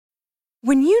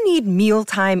When you need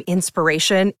mealtime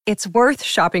inspiration, it's worth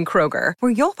shopping Kroger,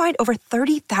 where you'll find over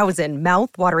 30,000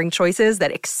 mouth-watering choices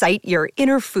that excite your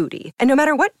inner foodie. And no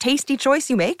matter what tasty choice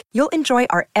you make, you'll enjoy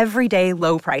our everyday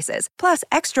low prices, plus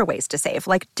extra ways to save,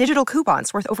 like digital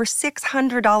coupons worth over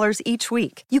 $600 each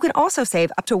week. You can also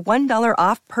save up to $1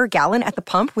 off per gallon at the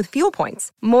pump with fuel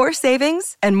points. More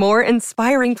savings and more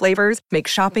inspiring flavors make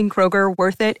shopping Kroger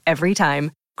worth it every time.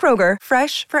 Kroger,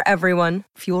 fresh for everyone.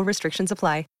 Fuel restrictions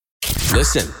apply.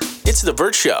 Listen, it's The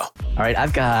Burt Show. All right,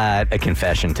 I've got a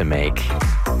confession to make.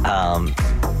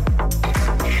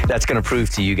 That's going to prove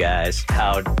to you guys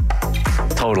how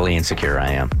totally insecure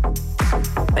I am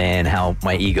and how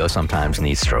my ego sometimes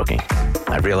needs stroking.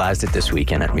 I realized it this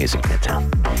weekend at Music Midtown.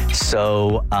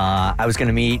 So I was going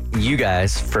to meet you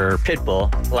guys for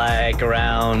Pitbull like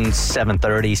around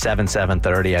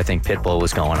 7:30. I think Pitbull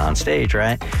was going on stage,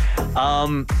 right?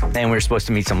 And we were supposed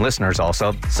to meet some listeners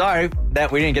also. Sorry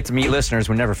that we didn't get to meet listeners.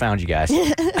 We never found you guys.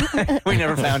 We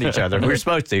never found each other. We were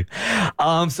supposed to.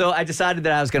 So I decided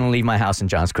that I was going to leave my house in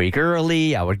Johns Creek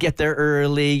early. I would get there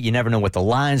early. You never know what the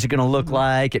lines are going to look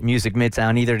like at Music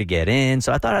Midtown either to get in.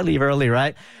 So I thought I'd leave early,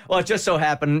 right? Well, it just so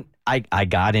happened I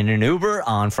got in an Uber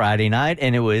on Friday night,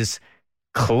 and it was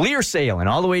clear sailing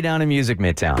all the way down to Music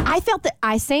Midtown. I felt that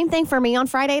same thing for me on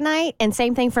Friday night and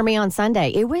same thing for me on Sunday.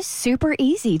 It was super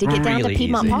easy to get down to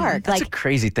Piedmont Park. That's a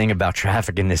crazy thing about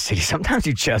traffic in this city. Sometimes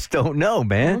you just don't know,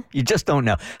 man. Mm-hmm. You just don't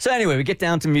know. So anyway, we get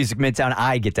down to Music Midtown.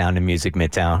 I get down to Music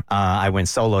Midtown. I went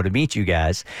solo to meet you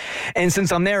guys. And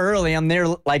since I'm there early, I'm there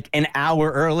like an hour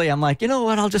early. I'm like, you know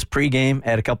what? I'll just pregame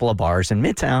at a couple of bars in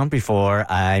Midtown before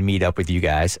I meet up with you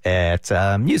guys at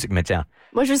Music Midtown.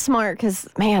 Which was smart because,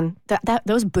 man,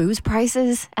 those booze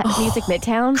prices at Music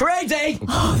Midtown. Crazy!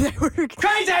 Oh, they were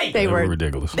crazy! They were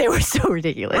ridiculous. They were so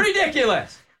ridiculous.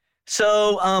 Ridiculous!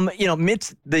 So,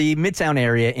 the Midtown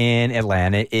area in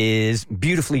Atlanta is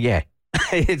beautifully gay.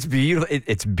 It's beautiful.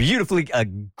 It's beautifully a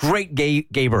great gay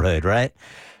neighborhood, right?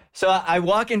 So I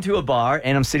walk into a bar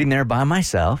and I'm sitting there by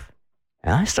myself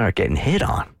and I start getting hit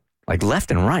on. Like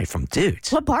left and right from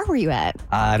dudes. What bar were you at?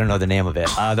 I don't know the name of it.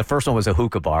 The first one was a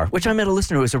hookah bar, which I met a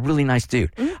listener who was a really nice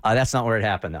dude. That's not where it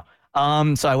happened,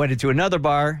 though. So I went into another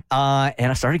bar,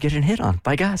 and I started getting hit on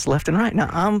by guys left and right. Now,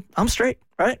 I'm straight,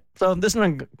 right? So this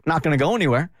is not going to go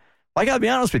anywhere. Well, I got to be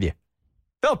honest with you.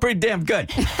 Felt pretty damn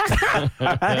good.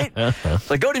 All right?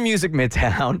 So I go to Music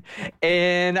Midtown,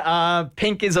 and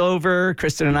Pink is over.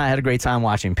 Kristen and I had a great time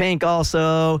watching Pink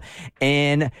also,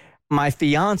 and my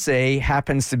fiance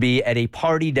happens to be at a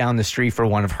party down the street for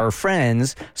one of her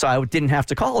friends, so I didn't have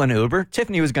to call an Uber.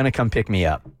 Tiffany was going to come pick me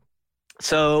up.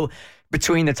 So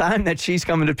between the time that she's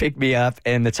coming to pick me up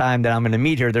and the time that I'm going to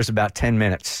meet her, there's about 10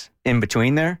 minutes in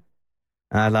between there.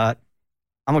 And I thought,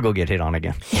 I'm going to go get hit on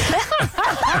again.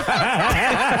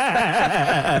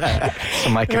 So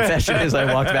my confession is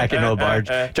I walked back into a bar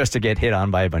just to get hit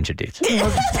on by a bunch of dudes.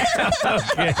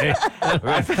 Okay.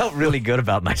 I felt really good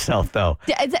about myself, though.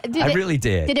 I really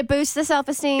did. Did it boost the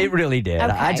self-esteem? It really did.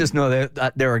 Okay. I just know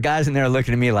that there were guys in there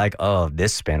looking at me like, "Oh,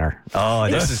 this spinner. Oh,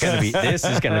 this is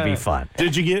gonna be fun."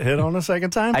 Did you get hit on a second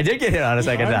time? I did get hit on a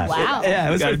second time. Wow. Yeah,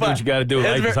 it was You fun. got to do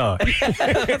what you got to do. Life is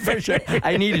hard. For sure.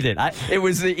 I needed it. It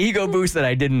was the ego boost that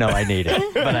I didn't know I needed,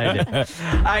 but I did.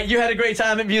 All right, you had a great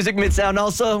time at Music Midtown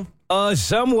also?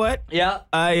 Somewhat. Yeah.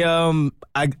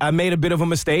 I made a bit of a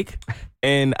mistake,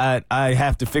 and I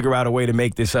have to figure out a way to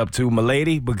make this up to my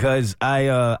lady because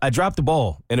I dropped the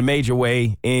ball in a major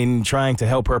way in trying to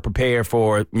help her prepare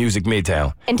for Music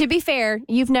Midtown. And to be fair,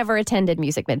 you've never attended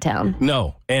Music Midtown.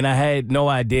 No, and I had no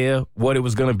idea what it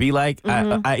was going to be like.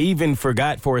 Mm-hmm. I even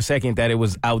forgot for a second that it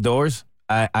was outdoors.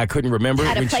 I couldn't remember.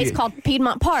 At a place called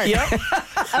Piedmont Park. Yep.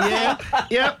 Okay.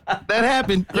 Yep. That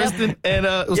happened, Kristen. And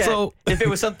so if it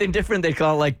was something different, they'd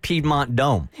call it like Piedmont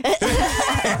Dome.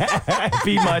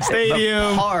 Piedmont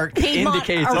Stadium. Park Piedmont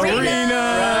indicates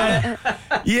Arena.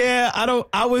 Right? Yeah,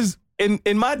 I was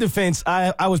in my defense,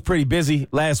 I was pretty busy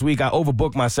last week. I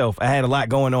overbooked myself. I had a lot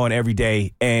going on every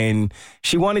day, and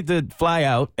she wanted to fly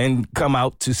out and come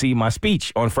out to see my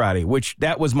speech on Friday, which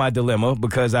that was my dilemma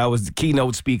because I was the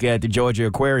keynote speaker at the Georgia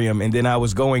Aquarium, and then I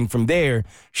was going from there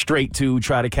straight to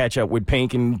try to catch up with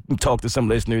Pink and talk to some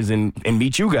listeners and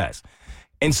meet you guys.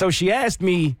 And so she asked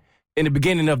me in the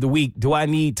beginning of the week, do I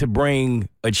need to bring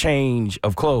a change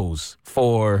of clothes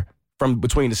from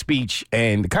between the speech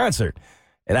and the concert?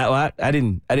 And I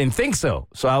didn't think so.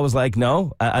 So I was like,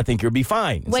 no, I think you'll be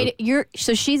fine. Wait,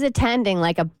 so she's attending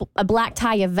like a black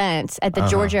tie event at the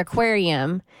Georgia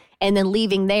Aquarium, and then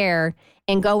leaving there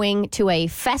and going to a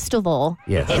festival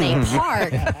in a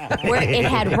park where it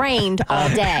had rained all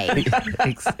day.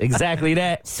 Exactly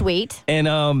that. Sweet. And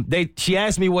she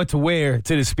asked me what to wear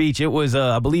to the speech. It was,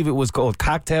 I believe it was called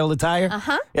cocktail attire.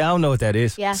 Uh-huh. Yeah, I don't know what that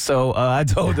is. Yeah. So I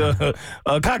told her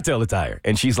cocktail attire.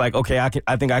 And she's like, okay,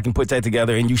 I think I can put that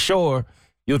together. And you sure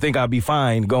you'll think I'll be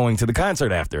fine going to the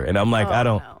concert after? And I'm like, I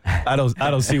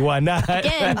don't see why not.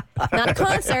 Again, not a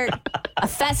concert, a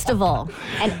festival,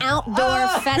 an outdoor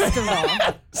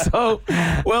festival. So,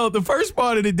 well, the first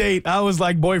part of the date, I was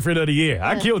like boyfriend of the year.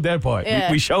 I killed that part.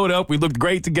 Yeah. We showed up. We looked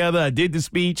great together. I did the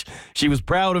speech. She was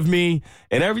proud of me,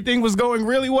 and everything was going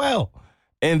really well.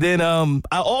 And then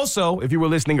I also, if you were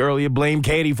listening earlier, blamed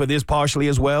Katie for this partially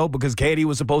as well, because Katie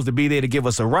was supposed to be there to give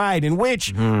us a ride, in which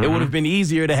it would have been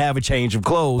easier to have a change of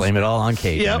clothes. Blame it all on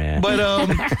Katie, man.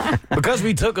 But because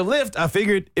we took a lift, I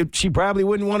figured she probably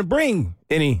wouldn't want to bring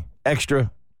any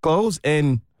extra clothes.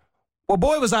 And, well,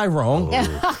 boy, was I wrong.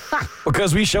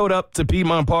 Because we showed up to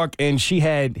Piedmont Park, and she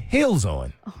had heels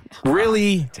on.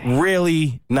 Really,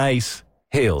 really nice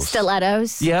heels.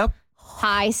 Stilettos. Yep.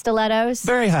 High stilettos.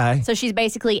 Very high. So she's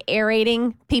basically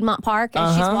aerating Piedmont Park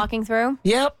as she's walking through.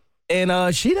 Yep.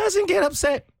 And she doesn't get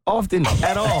upset often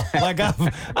at all. Like I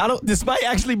don't. This might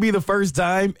actually be the first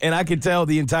time, and I could tell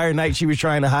the entire night she was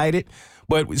trying to hide it.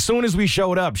 But as soon as we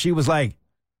showed up, she was like,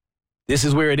 "This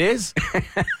is where it is."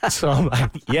 So I'm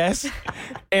like, "Yes."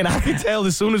 And I could tell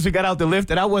as soon as we got out the lift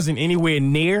that I wasn't anywhere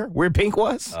near where Pink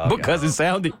was, because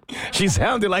she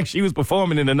sounded like she was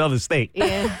performing in another state.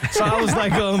 Yeah. So I was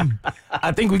like,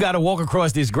 I think we got to walk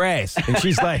across this grass. And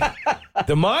she's like,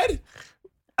 the mud?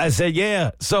 I said,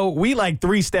 yeah. So we like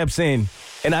 3 steps in,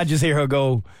 and I just hear her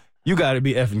go, "You got to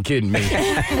be effing kidding me."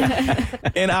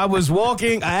 And I was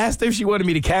walking. I asked her if she wanted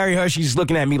me to carry her. She's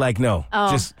looking at me like, no,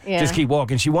 just keep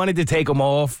walking. She wanted to take them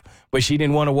off, but she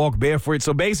didn't want to walk barefoot.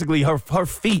 So basically her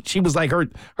feet, she was like, her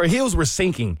heels were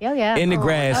sinking in the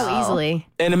grass. Oh, easily.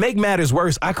 And to make matters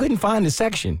worse, I couldn't find the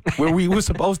section where we were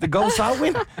supposed to go. So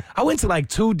I went to like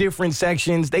 2 different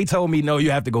sections. They told me, no,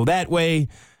 you have to go that way.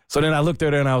 So then I looked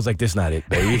at her and I was like, this not it,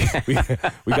 baby.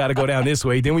 We got to go down this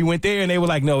way. Then we went there and they were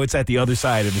like, no, it's at the other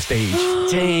side of the stage.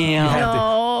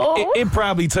 Damn. It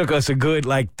probably took us a good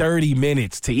like 30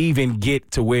 minutes to even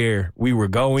get to where we were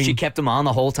going. She kept them on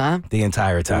the whole time? The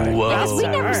entire time. Whoa. Because we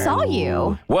never saw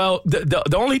you. Well,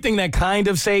 the only thing that kind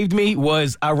of saved me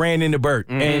was I ran into Bert,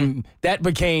 and that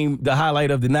became the highlight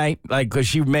of the night, like, because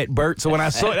she met Bert. So when I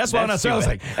saw, that's why when I saw, I was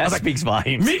like, speaks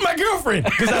volumes. Meet my girlfriend,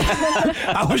 because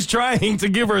I was trying to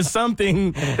give her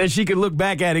something that she could look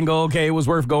back at and go, okay, it was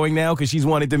worth going now, because she's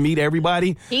wanted to meet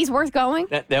everybody. He's worth going.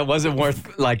 That wasn't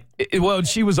worth, like, well,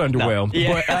 she was underwhelmed. No.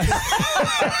 Yeah.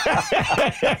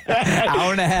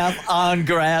 Hour and a half on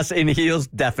grass in heels,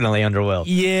 definitely underwhelmed.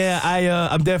 Yeah,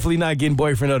 I'm definitely not getting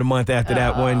boyfriend of the month after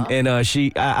that one. And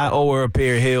I owe her a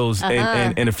pair of heels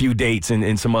and a few dates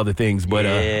and some other things. But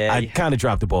I kind of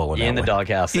dropped the ball on that in the one.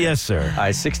 doghouse. Yes, sir. All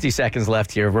right, 60 seconds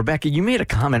left here. Rebecca, you made a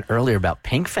comment earlier about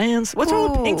Pink fans. What's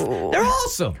wrong with Pink? They're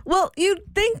awesome. Well,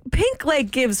 you'd think Pink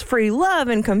like gives free love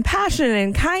and compassion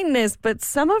and kindness, but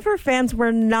some of her fans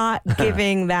were not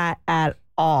giving that at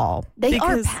all. They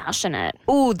are passionate.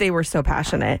 Oh, they were so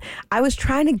passionate. I was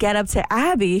trying to get up to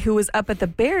Abby, who was up at the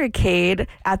barricade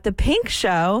at the Pink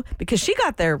show, because she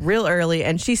got there real early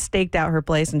and she staked out her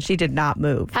place and she did not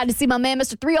move. Had to see my man,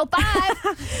 Mr.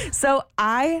 305. So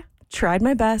I tried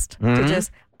my best to just,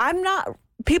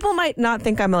 people might not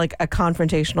think I'm like a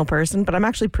confrontational person, but I'm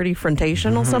actually pretty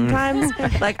frontational sometimes.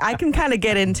 Like I can kind of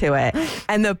get into it.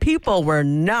 And the people were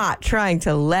not trying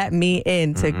to let me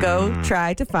in to go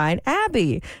try to find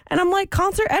Abby. And I'm like,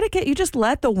 concert etiquette, you just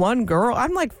let the one girl.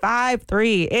 I'm like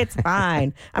 5'3". It's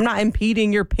fine. I'm not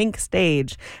impeding your Pink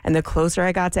stage. And the closer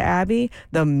I got to Abby,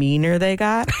 the meaner they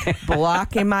got,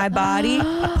 blocking my body,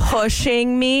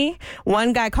 pushing me.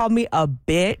 One guy called me a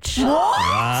bitch. Wow.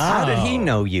 How did he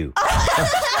know you?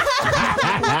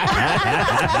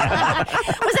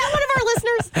 Was that one of our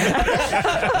listeners?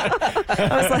 I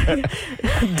was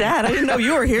like, Dad, I didn't know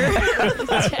you were here.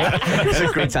 It's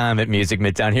a great time at Music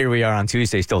Midtown. Here we are on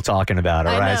Tuesday still talking about it,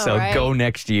 I right? know, So right? go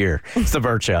next year. It's the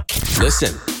Burt Show.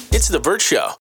 Listen, it's The Burt Show.